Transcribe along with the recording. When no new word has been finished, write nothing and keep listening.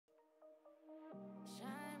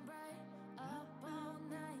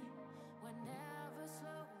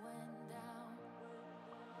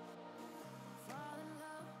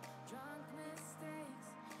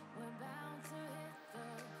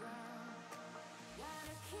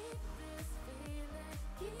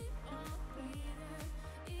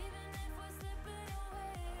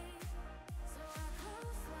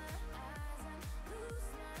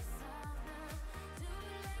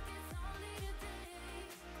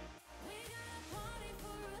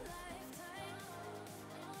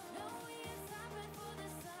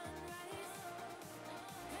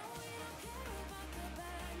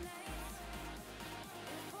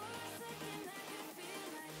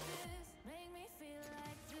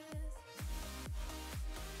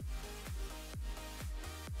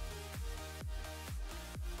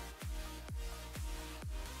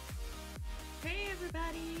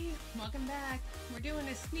welcome back. We're doing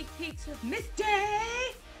a sneak peeks with Misty.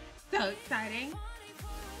 So exciting.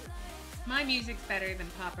 My music's better than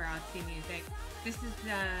paparazzi music. This is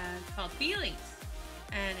called Feelings,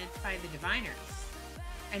 and it's by the Diviners,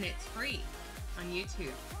 and it's free on YouTube.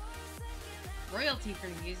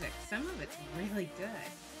 Royalty-free music. Some of it's really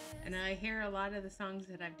good, and I hear a lot of the songs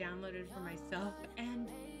that I've downloaded for myself, and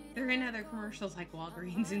they're in other commercials like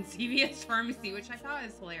Walgreens and CVS Pharmacy, which I thought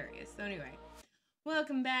was hilarious. So anyway,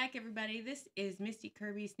 welcome back, everybody. This is Misty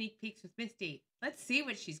Kirby Sneak Peeks with Misty. Let's see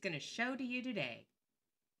what she's going to show to you today.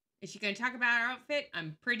 Is she going to talk about her outfit?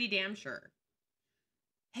 I'm pretty damn sure.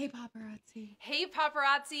 Hey, paparazzi. Hey,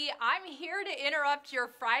 paparazzi. I'm here to interrupt your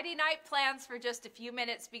Friday night plans for just a few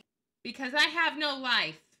minutes. Because I have no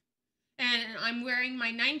life. And I'm wearing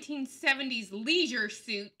my 1970s leisure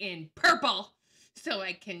suit in purple. So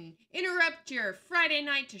I can interrupt your Friday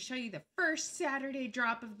night to show you the first Saturday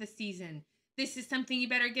drop of the season. This is something you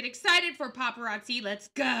better get excited for, paparazzi. Let's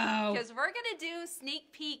go. Because we're going to do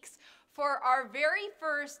sneak peeks for our very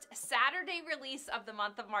first Saturday release of the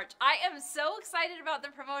month of March. I am so excited about the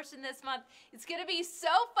promotion this month. It's going to be so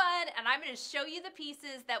fun, and I'm going to show you the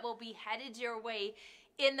pieces that will be headed your way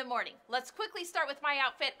in the morning. Let's quickly start with my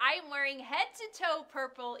outfit. I am wearing head-to-toe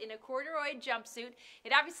purple in a corduroy jumpsuit.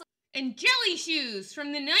 It obviously... And jelly shoes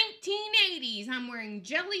from the 1980s. I'm wearing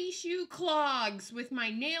jelly shoe clogs with my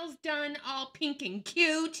nails done all pink and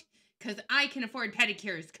cute. Because I can afford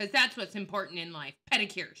pedicures, because that's what's important in life,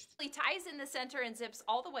 pedicures. It ties in the center and zips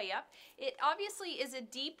all the way up. It obviously is a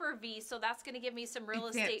deeper V, so that's going to give me some real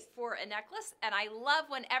estate for a necklace. And I love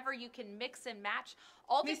whenever you can mix and match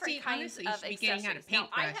all different kinds of accessories. Now,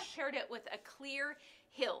 I have paired it with a clear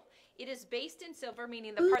heel. It is based in silver,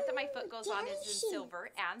 meaning the part that my foot goes on is in silver,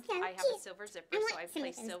 and I have a silver zipper, so I've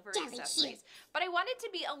placed silver accessories. But I want it to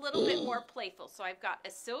be a little bit more playful, so I've got a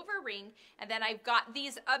silver ring, and then I've got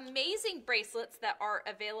these amazing bracelets that are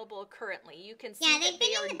available currently. You can see that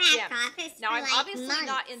they are gems. Now, I'm obviously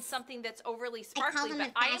not in something that's overly sparkly,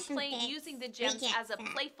 but I am using the gems as a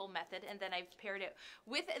playful method, and then I've paired it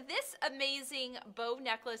with this amazing bow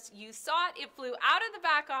necklace. You saw it. It flew out of the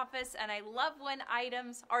back office, and I love when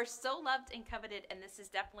items are so loved and coveted, and this is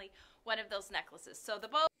definitely one of those necklaces. So the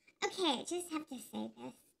bow... Okay, I just have to say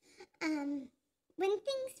this. When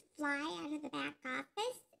things fly out of the back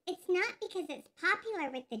office, it's not because it's popular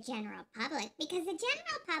with the general public, because the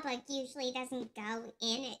general public usually doesn't go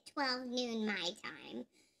in at 12 noon my time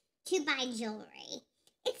to buy jewelry.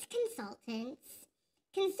 It's consultants.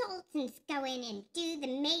 Consultants go in and do the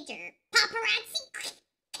major paparazzi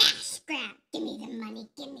cash grab. Give me the money,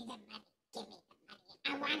 give me the money, give me the money.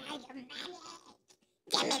 I want all your money.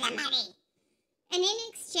 Give me the money. And in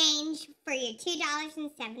exchange for your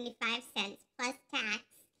 $2.75 plus tax,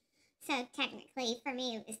 so technically for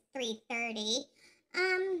me it was $3.30,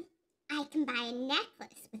 I can buy a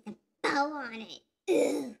necklace with a bow on it.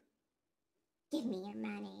 Ooh. Give me your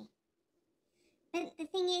money. But the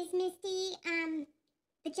thing is, Misty,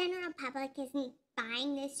 the general public isn't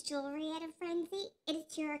buying this jewelry at a frenzy. It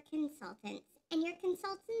is your consultants. And your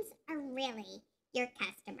consultants are really your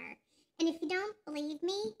customer. And if you don't believe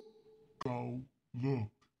me, go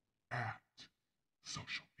look at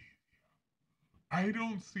social media. I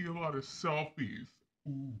don't see a lot of selfies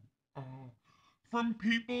from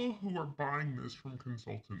people who are buying this from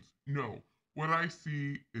consultants. No, what I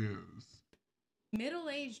see is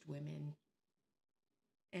middle-aged women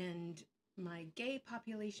and my gay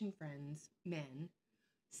population friends, men,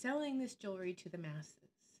 selling this jewelry to the masses.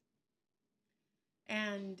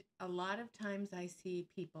 And a lot of times I see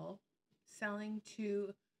people selling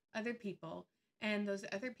to other people, and those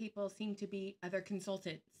other people seem to be other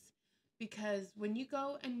consultants. Because when you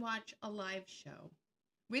go and watch a live show,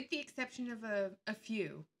 with the exception of a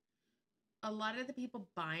few, a lot of the people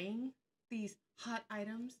buying these hot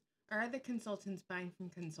items are other consultants buying from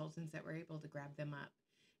consultants that were able to grab them up.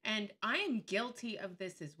 And I am guilty of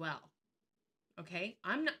this as well. Okay?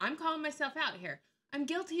 I'm calling myself out here. I'm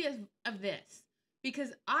guilty of this.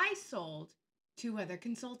 Because I sold to other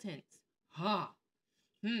consultants.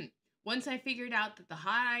 Once I figured out that the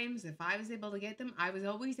hot items, if I was able to get them, I was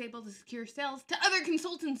always able to secure sales to other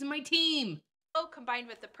consultants in my team. Combined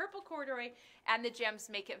with the purple corduroy and the gems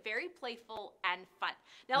make it very playful and fun.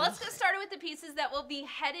 Now let's get started with the pieces that will be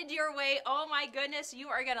headed your way. Oh my goodness, you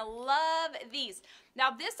are gonna love these.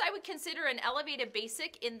 Now this I would consider an elevated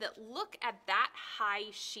basic in that look at that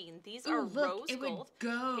high sheen. These are rose gold.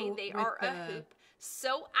 Okay, they are a hoop.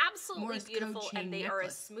 So absolutely Morse code beautiful, chain and they are a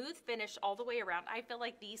necklace. smooth finish all the way around. I feel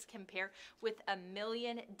like these can pair with a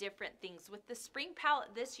million different things. With the spring palette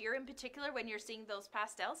this year in particular, when you're seeing those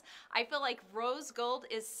pastels, I feel like rose gold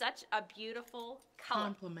is such a beautiful color.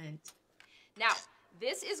 Compliment. Now,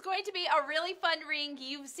 this is going to be a really fun ring.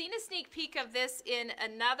 You've seen a sneak peek of this in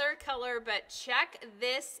another color, but check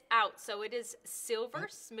this out. So it is silver,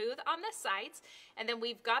 smooth on the sides, and then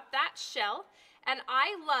we've got that shell. And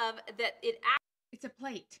I love that it's a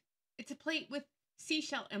plate. It's a plate with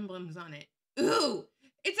seashell emblems on it. Ooh,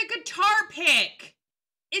 it's a guitar pick.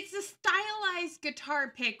 It's a stylized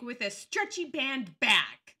guitar pick with a stretchy band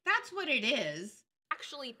back. That's what it is.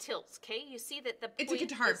 actually tilts, okay? You see that the It's a point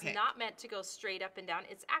guitar is pick. not meant to go straight up and down.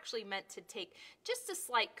 It's actually meant to take just a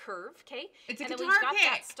slight curve, okay? It's a and then guitar we've got pick.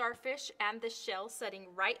 that starfish and the shell setting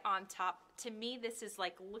right on top. To me, this is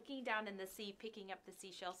like looking down in the sea, picking up the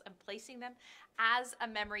seashells and placing them as a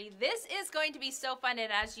memory. This is going to be so fun,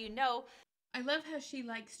 and as you know, I love how she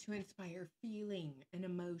likes to inspire feeling and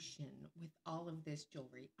emotion with all of this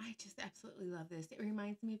jewelry. I just absolutely love this. It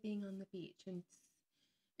reminds me of being on the beach and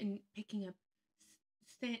picking up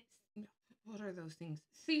what are those things?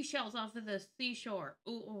 Seashells off of the seashore.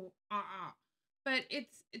 Ooh, But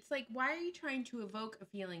it's like, why are you trying to evoke a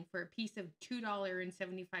feeling for a piece of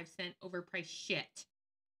 $2.75 overpriced shit?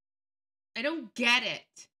 I don't get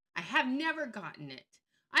it. I have never gotten it.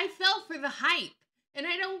 I fell for the hype. And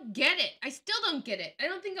I don't get it. I still don't get it. I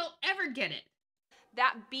don't think I'll ever get it.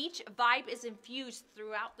 that beach vibe is infused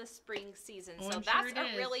throughout the spring season. Oh, So I'm that's sure it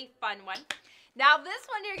a is. really fun one. Now this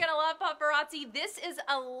one you're going to love, paparazzi. This is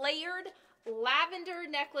a layered lavender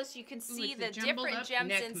necklace. You can see it's a the jumbled different up gems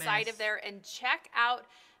neck inside mess. of there. And check out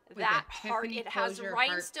With that a heart. Tiffany It has closure heart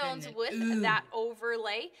rhinestones pendant. with Ooh. that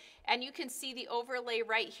overlay. And you can see the overlay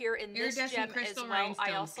right here in this Iridescent gem as crystal well. I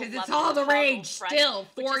rhinestones, also 'cause love it's all the toggle rage front, still,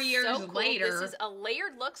 which 4 is years so cool. later. This is a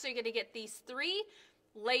layered look, so you're going to get these 3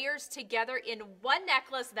 layers together in one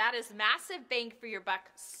necklace. That is massive bang for your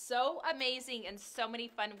buck. So amazing, and so many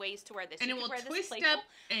fun ways to wear this. And You it can will wear this twist playful, up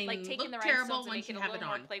and like taking the look terrible rhinestones and once making you it a have little it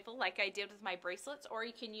more on. playful, like I did with my bracelets, or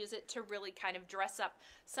you can use it to really kind of dress up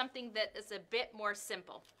something that is a bit more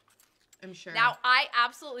simple. I'm sure. Now, I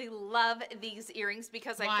absolutely love these earrings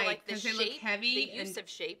because I Why? feel like the 'Cause they look shape, heavy the use and- of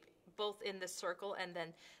shape, both in the circle and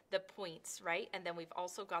then the points, right? And then we've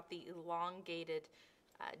also got the elongated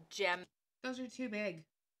gem. Those are too big.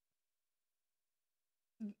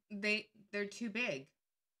 They're too big.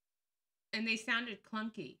 And they sounded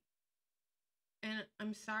clunky. And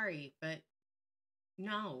I'm sorry, but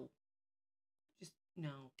no. Just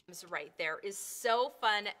no. Right there is so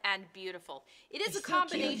fun and beautiful. It is It's a so cute.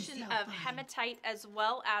 combination So of fun. hematite as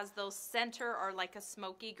well as those center are like a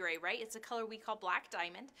smoky gray, right? It's a color we call black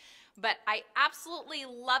diamond. But I absolutely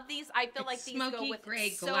love these. I feel It's like these go smoky with gray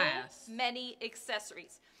so glass. many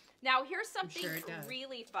accessories. Now here's something sure it does.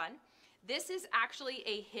 really fun. This is actually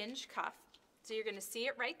a hinge cuff. So you're going to see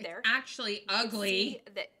it right there. It's actually You can ugly. see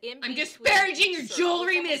that in I'm between disparaging each your circle,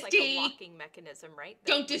 jewelry, it's almost Misty. like a locking mechanism, right?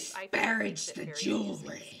 That Don't I feel like disparage makes it the very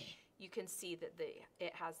jewelry. easy. You can see that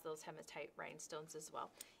it has those hematite rhinestones as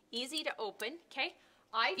well. Easy to open, okay?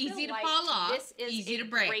 I feel Easy to like fall off, this is easy a to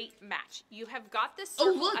break. great match. You have got this Oh,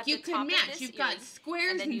 circle look, at you the can top match. of this You've got earring,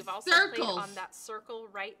 squares and then and you've also played circles. on that circle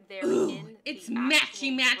right there Ooh, in it's the matchy, actual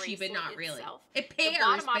matchy, but bracelet not really. itself. It The pairs,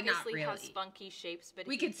 bottom but not obviously has really. funky shapes, but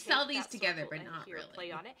We if you could sell take these that together, circle but and not here, really.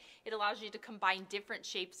 play on it, it allows you to combine different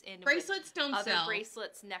shapes in with Bracelets don't other sell.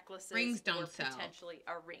 bracelets, necklaces, Rings or don't sell. potentially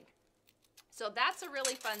a ring. So that's a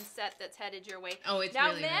really fun set that's headed your way. Oh, it's now,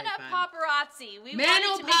 really, Mana really fun. Paparazzi. We Mana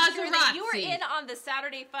wanted to make sure that you were Paparazzi. in on the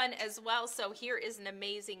Saturday fun as well. So here is an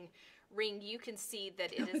amazing ring. You can see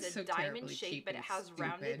that it That is was a so diamond terribly shape, cheap but it and has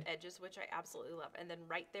rounded stupid. edges, which I absolutely love. And then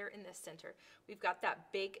right there in the center, we've got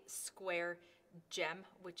that big square gem,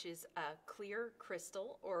 which is a clear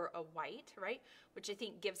crystal or a white, right? Which I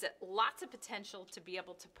think gives it lots of potential to be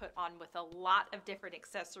able to put on with a lot of different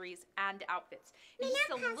accessories and outfits. It's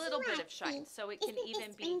just a little bit of shine, so it can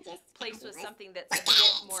even be placed with something that's a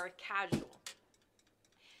bit more casual.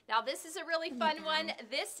 Now this is a really fun one.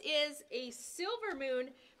 This is a silver moon.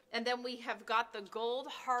 And then we have got the gold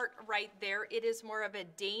heart right there. It is more of a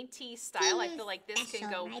dainty style. I feel like this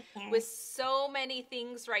can go with so many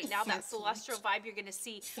things right now. That celestial vibe you're going to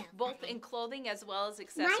see both in clothing as well as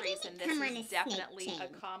accessories. And this is definitely a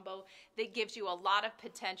combo that gives you a lot of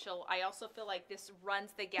potential. I also feel like this runs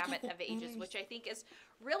the gamut of ages, which I think is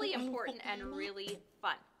really important and really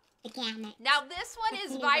fun. Now this one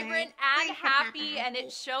is vibrant and happy, and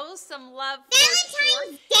it shows some love for sure.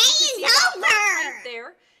 Valentine's Day is over! Right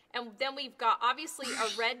there. And then we've got obviously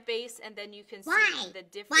a red base, and then you can see the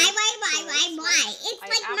different Why? It's like March 6th. I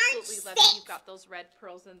absolutely love that you've got those red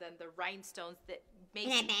pearls and then the rhinestones that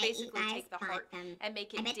basically take the heart and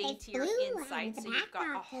make it daintier inside. So you've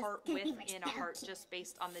got a heart within a heart just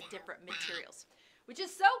based on the different materials, which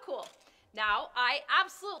is so cool. Now, I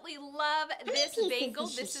absolutely love this bangle.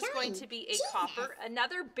 This is going to be a copper.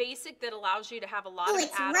 Another basic that allows you to have a lot of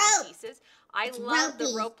add-on pieces. I love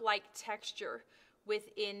the rope-like texture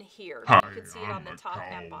within here. You can see it on the top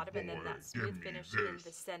and bottom, and then that smooth finish in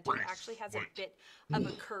the center. It actually has a bit of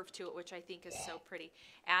a curve to it, which I think is so pretty.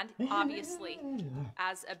 And obviously,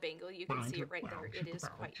 as a bangle, you can see it right there. It is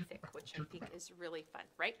quite thick, which I think is really fun,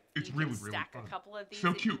 right? You can stack a couple of these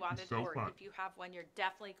so if you wanted, or if you have one, you're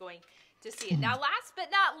definitely going to see it. Now, last but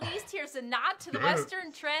not least, here's a nod to the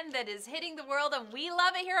Western trend that is hitting the world, and we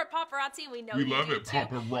love it here at Paparazzi. We know you love it,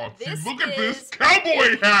 Paparazzi. Look at this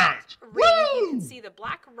cowboy hat. Woo! You can see the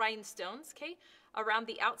black rhinestones, okay, around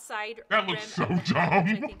the outside that rim looks so of the dumb. hat,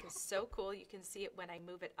 which I think is so cool. You can see it when I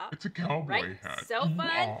move it up. It's a cowboy hat. So fun.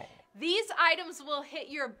 Wow. These items will hit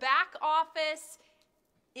your back office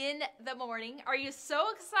in the morning. Are you so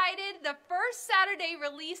excited? The first Saturday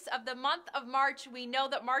release of the month of March. We know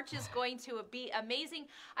that March is going to be amazing.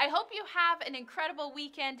 I hope you have an incredible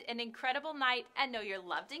weekend, an incredible night, and know you're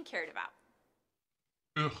loved and cared about.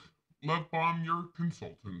 Ugh. Love bomb your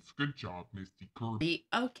consultants. Good job, Misty Kirby.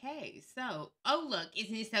 Okay, so, oh look,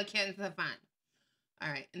 isn't it so cute and so fun? All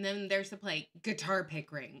right, and then there's the plate, guitar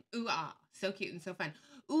pick ring. Ooh, ah, so cute and so fun.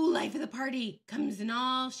 Ooh, life of the party comes in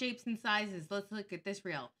all shapes and sizes. Let's look at this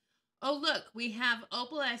reel. Oh, look, we have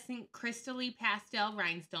opalescent crystally pastel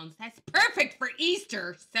rhinestones. That's perfect for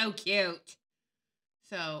Easter. So cute.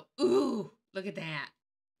 So, ooh, look at that.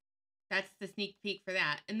 That's the sneak peek for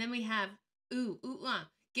that. And then we have,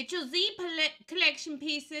 get your Z collection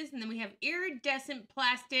pieces. And then we have iridescent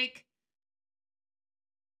plastic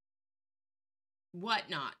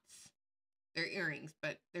whatnots. They're earrings,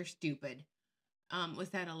 but they're stupid. Was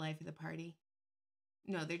that a life of the party?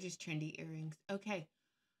 No, they're just trendy earrings. Okay.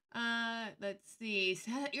 Let's see.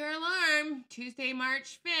 Set your alarm. Tuesday,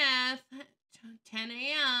 March 5th, 10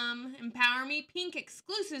 a.m. Empower Me Pink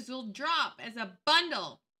exclusives will drop as a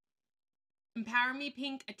bundle. Empower Me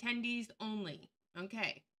Pink attendees only.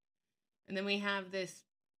 Okay. And then we have this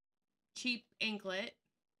cheap anklet.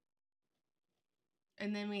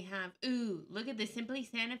 And then we have, ooh, look at this Simply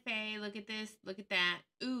Santa Fe. Look at this. Look at that.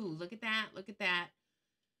 Ooh, look at that. Look at that.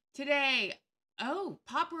 Today, oh,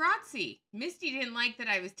 paparazzi. Misty didn't like that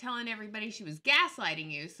I was telling everybody she was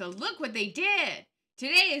gaslighting you. So look what they did.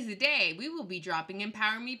 Today is the day we will be dropping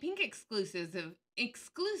Empower Me Pink exclusives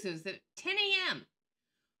at 10 a.m.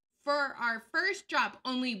 For our first drop,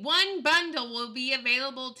 only one bundle will be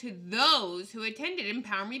available to those who attended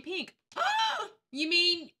Empower Me Pink. You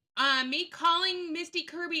mean me calling Misty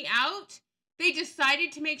Kirby out? They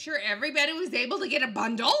decided to make sure everybody was able to get a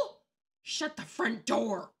bundle? Shut the front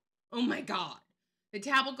door. Oh my God. The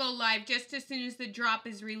tab will go live just as soon as the drop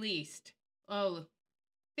is released. Oh,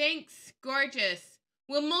 thanks, gorgeous.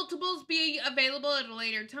 Will multiples be available at a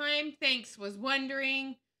later time? Thanks, was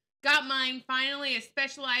wondering. Got mine, finally, a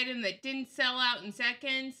special item that didn't sell out in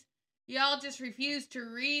seconds. Y'all just refused to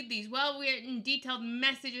read these well-written, detailed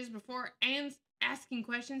messages before asking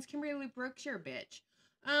questions. Kimberly Brooks, you're a bitch.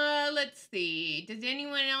 Let's see. Does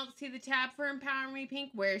anyone else see the tab for Empower Me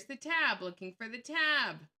Pink? Where's the tab? Looking for the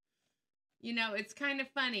tab. You know, it's kind of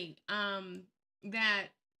funny, that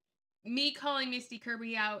me calling Misty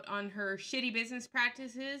Kirby out on her shitty business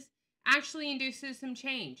practices actually induces some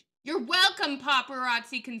change. You're welcome,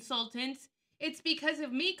 paparazzi consultants. It's because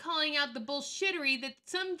of me calling out the bullshittery that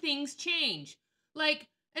some things change. Like,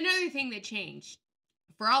 another thing that changed.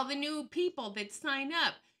 For all the new people that sign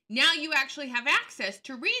up, now you actually have access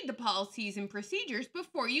to read the policies and procedures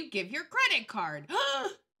before you give your credit card.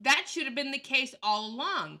 That should have been the case all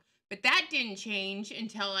along. But that didn't change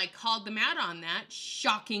until I called them out on that,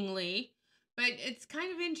 shockingly. But it's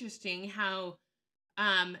kind of interesting how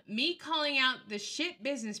me calling out the shit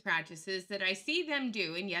business practices that I see them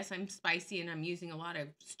do, and yes, I'm spicy and I'm using a lot of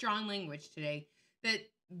strong language today, that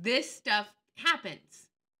this stuff happens.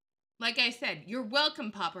 Like I said, you're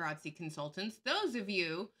welcome, paparazzi consultants. Those of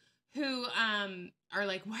you who are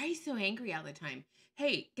like, why are you so angry all the time?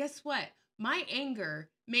 Hey, guess what? My anger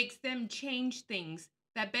makes them change things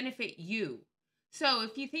that benefit you. So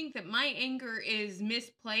if you think that my anger is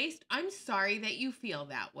misplaced, I'm sorry that you feel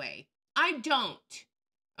that way. I don't.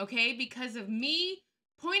 Okay? Because of me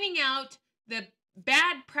pointing out the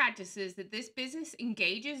bad practices that this business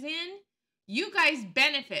engages in, you guys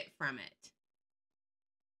benefit from it.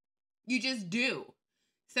 You just do.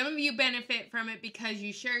 Some of you benefit from it because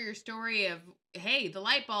you share your story of, hey, the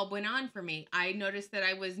light bulb went on for me. I noticed that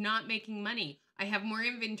I was not making money. I have more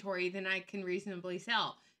inventory than I can reasonably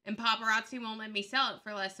sell. And paparazzi won't let me sell it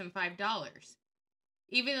for less than $5.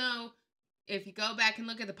 Even though, if you go back and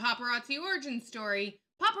look at the paparazzi origin story,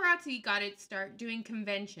 paparazzi got its start doing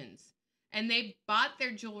conventions. And they bought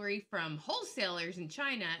their jewelry from wholesalers in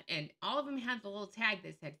China, and all of them had the little tag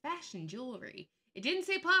that said fashion jewelry. It didn't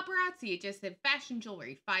say paparazzi, it just said fashion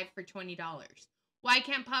jewelry, 5 for $20. Why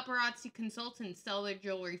can't paparazzi consultants sell their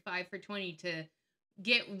jewelry 5 for $20 to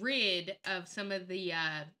get rid of some of the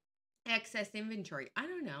excess inventory? I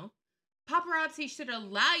don't know. Paparazzi should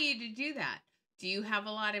allow you to do that. Do you have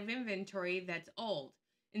a lot of inventory that's old?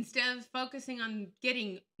 Instead of focusing on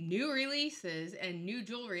getting new releases and new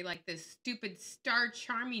jewelry like this stupid Star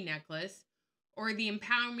Charmy necklace or the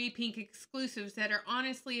Empower Me Pink exclusives that are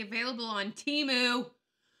honestly available on Temu.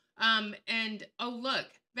 And oh look,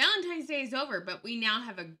 Valentine's Day is over, but we now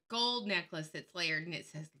have a gold necklace that's layered and it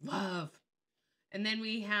says love. And then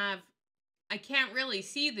we have, I can't really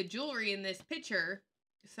see the jewelry in this picture,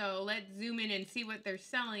 so let's zoom in and see what they're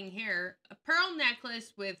selling here. A pearl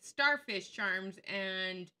necklace with starfish charms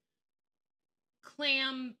and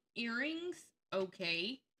clam earrings.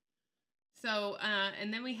 Okay. So,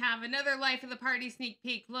 and then we have another Life of the Party sneak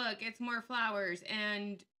peek. Look, it's more flowers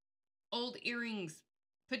and old earrings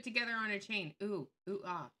put together on a chain. Ooh, ooh,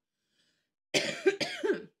 ah.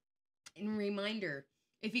 And reminder,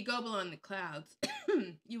 if you go beyond the clouds,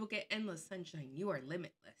 you will get endless sunshine. You are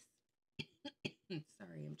limitless.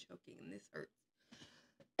 Sorry, I'm choking and this hurts.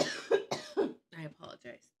 I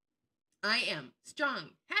apologize. I am strong,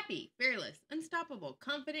 happy, fearless, unstoppable,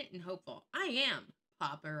 confident, and hopeful. I am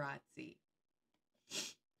paparazzi.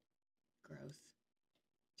 Gross.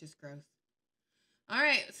 Just gross.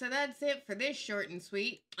 Alright, so that's it for this short and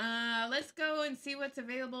sweet. Let's go and see what's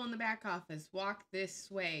available in the back office. Walk This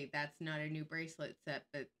Way. That's not a new bracelet set,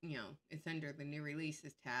 but, you know, it's under the new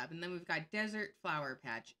releases tab. And then we've got Desert Flower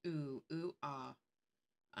Patch. Ooh, ooh, ah.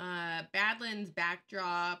 Badlands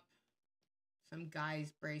Backdrop. Some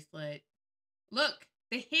guy's bracelet. Look,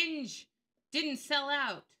 the hinge didn't sell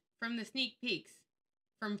out from the sneak peeks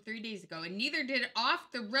from 3 days ago. And neither did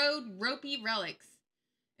Off the Road Ropey Relics.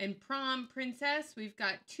 And Prom Princess, we've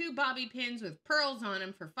got 2 bobby pins with pearls on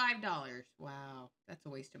them for $5. Wow, that's a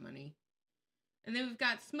waste of money. And then we've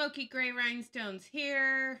got Smoky Gray Rhinestones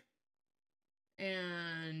here.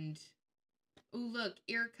 And, ooh, look,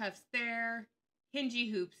 ear cuffs there.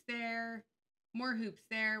 Hingy hoops there. More hoops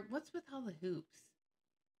there. What's with all the hoops?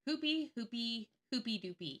 Hoopy, hoopy, hoopy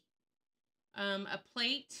doopy. A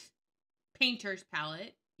plate. Painter's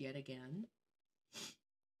palette, yet again.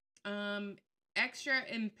 Extra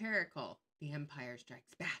Empirical, The Empire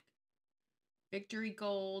Strikes Back. Victory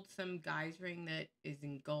Gold, some guy's ring that is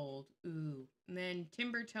in gold. Ooh. And then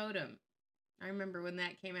Timber Totem. I remember when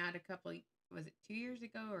that came out was it 2 years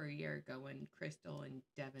ago or a year ago when Crystal and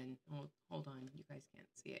Devin, hold on, you guys can't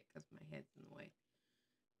see it because my head's in the way.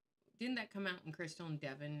 Didn't that come out when Crystal and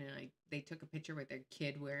Devin, and they took a picture with their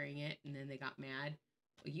kid wearing it and then they got mad?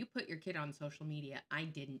 Well, you put your kid on social media. I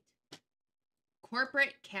didn't.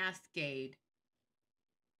 Corporate Cascade.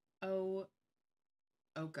 Oh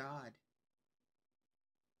God.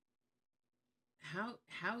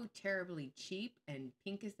 How terribly cheap and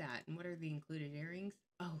pink is that? And what are the included earrings?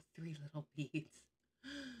 Oh, 3 little beads.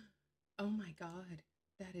 Oh my God,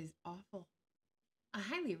 that is awful. A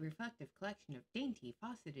highly reflective collection of dainty,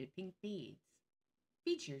 faceted pink beads.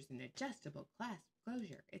 Features an adjustable clasp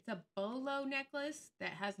closure. It's a bolo necklace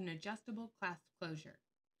that has an adjustable clasp closure.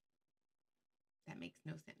 That makes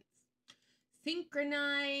no sense.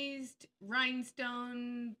 Synchronized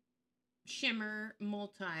rhinestone shimmer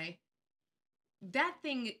multi. That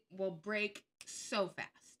thing will break so fast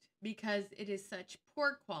because it is such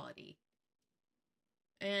poor quality.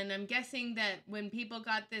 And I'm guessing that when people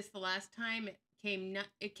got this the last time,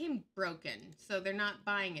 it came broken. So they're not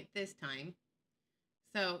buying it this time.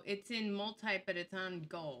 So it's in multi, but it's on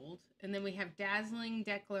gold. And then we have Dazzling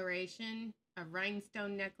Declaration, a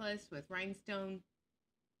rhinestone necklace with rhinestone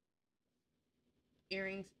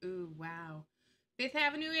earrings. Ooh, wow. Fifth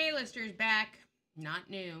Avenue A-listers back. Not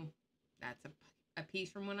new. That's a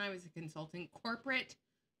piece from when I was a consultant. Corporate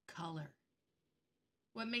Color.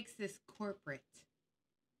 What makes this corporate?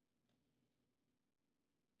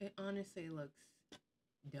 It honestly looks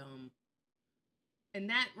dumb. And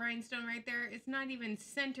that rhinestone right there, it's not even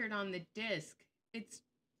centered on the disc. It's,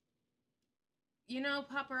 you know,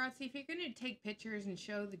 paparazzi, if you're going to take pictures and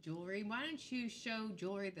show the jewelry, why don't you show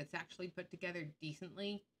jewelry that's actually put together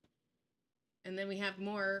decently? And then we have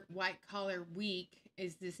more white collar week.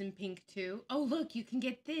 Is this in pink too? Oh, look, you can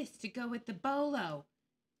get this to go with the bolo.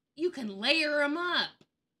 You can layer them up.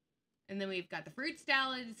 And then we've got the fruit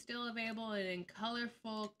salad still available and in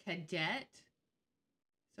colorful cadet.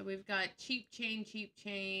 So we've got cheap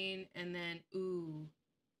chain, and then, ooh,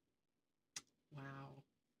 wow.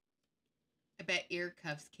 I bet ear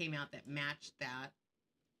cuffs came out that matched that.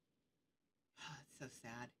 Oh, it's so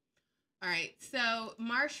sad. All right, so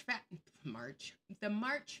the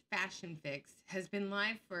March Fashion Fix has been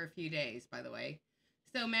live for a few days, by the way.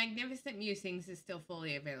 So Magnificent Musings is still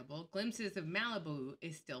fully available. Glimpses of Malibu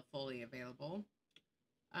is still fully available.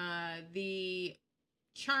 The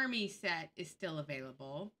Charmy set is still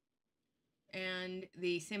available. And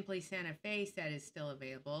the Simply Santa Fe set is still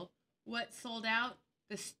available. What sold out?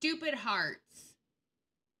 The stupid hearts.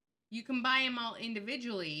 You can buy them all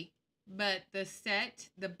individually, but the set,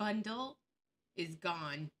 the bundle, is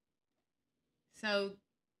gone. So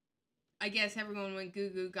I guess everyone went goo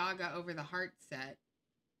goo gaga over the heart set.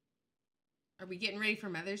 Are we getting ready for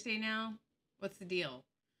Mother's Day now? What's the deal?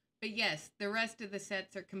 But yes, the rest of the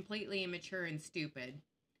sets are completely immature and stupid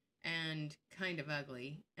and kind of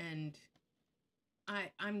ugly. And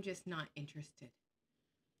I'm just not interested.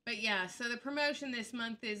 But yeah, so the promotion this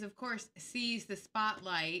month is, of course, Seize the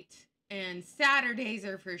Spotlight. And Saturdays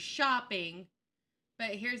are for shopping.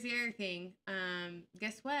 But here's the other thing.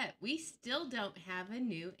 Guess what? We still don't have a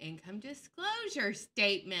new income disclosure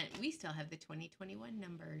statement. We still have the 2021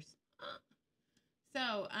 numbers.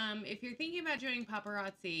 So if you're thinking about joining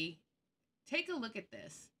paparazzi, take a look at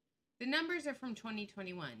this. The numbers are from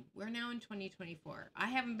 2021. We're now in 2024. I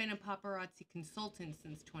haven't been a paparazzi consultant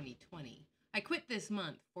since 2020. I quit this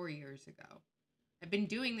month 4 years ago. I've been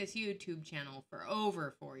doing this YouTube channel for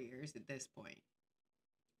over 4 years at this point.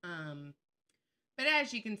 But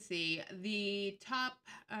as you can see, the top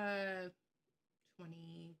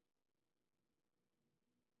 20...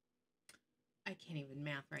 I can't even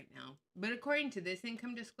math right now. But according to this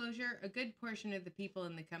income disclosure, a good portion of the people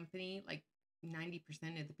in the company, like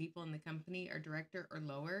 90% of the people in the company, are director or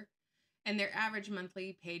lower. And their average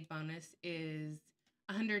monthly paid bonus is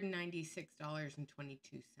 $196.22.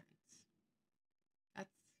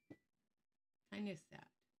 That's kind of sad.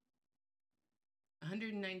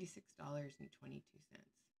 $196.22.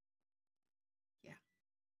 Yeah.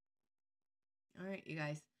 All right, you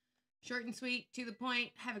guys. Short and sweet, to the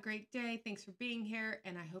point. Have a great day. Thanks for being here.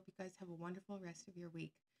 And I hope you guys have a wonderful rest of your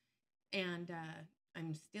week. And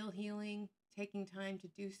I'm still healing, taking time to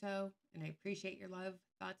do so. And I appreciate your love,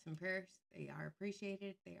 thoughts, and prayers. They are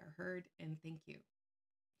appreciated. They are heard. And thank you.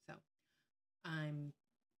 So I'm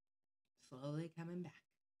slowly coming back.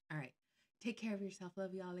 All right. Take care of yourself.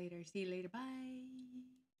 Love y'all later. See you later. Bye.